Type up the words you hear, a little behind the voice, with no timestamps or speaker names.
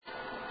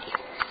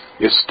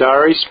If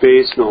starry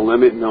space no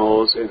limit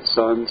knows, and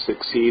sun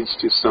succeeds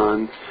to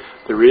sun,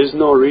 there is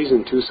no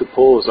reason to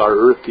suppose our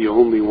earth the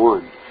only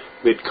one.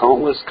 Mid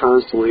countless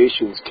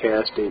constellations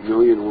cast a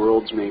million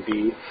worlds may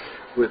be,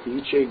 with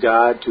each a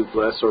god to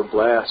bless or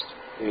blast,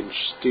 and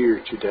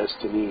steer to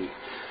destiny.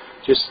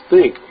 Just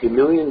think, a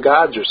million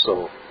gods or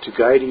so, to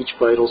guide each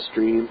vital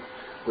stream,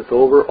 with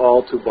over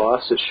all to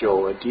Busse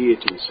show a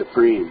deity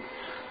supreme.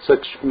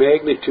 Such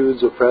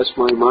magnitudes oppress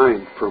my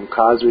mind, from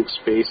cosmic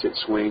space it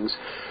swings,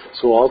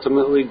 so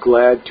ultimately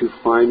glad to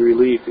find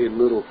relief in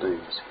little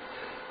things.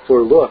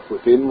 For look,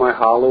 within my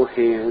hollow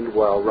hand,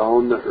 while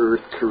round the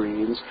earth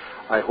careens,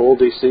 I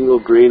hold a single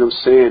grain of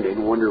sand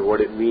and wonder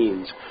what it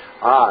means.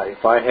 Ah,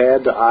 if I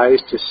had the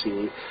eyes to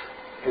see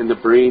and the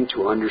brain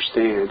to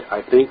understand,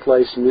 I think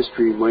life's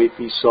mystery might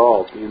be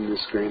solved in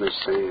this grain of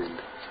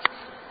sand.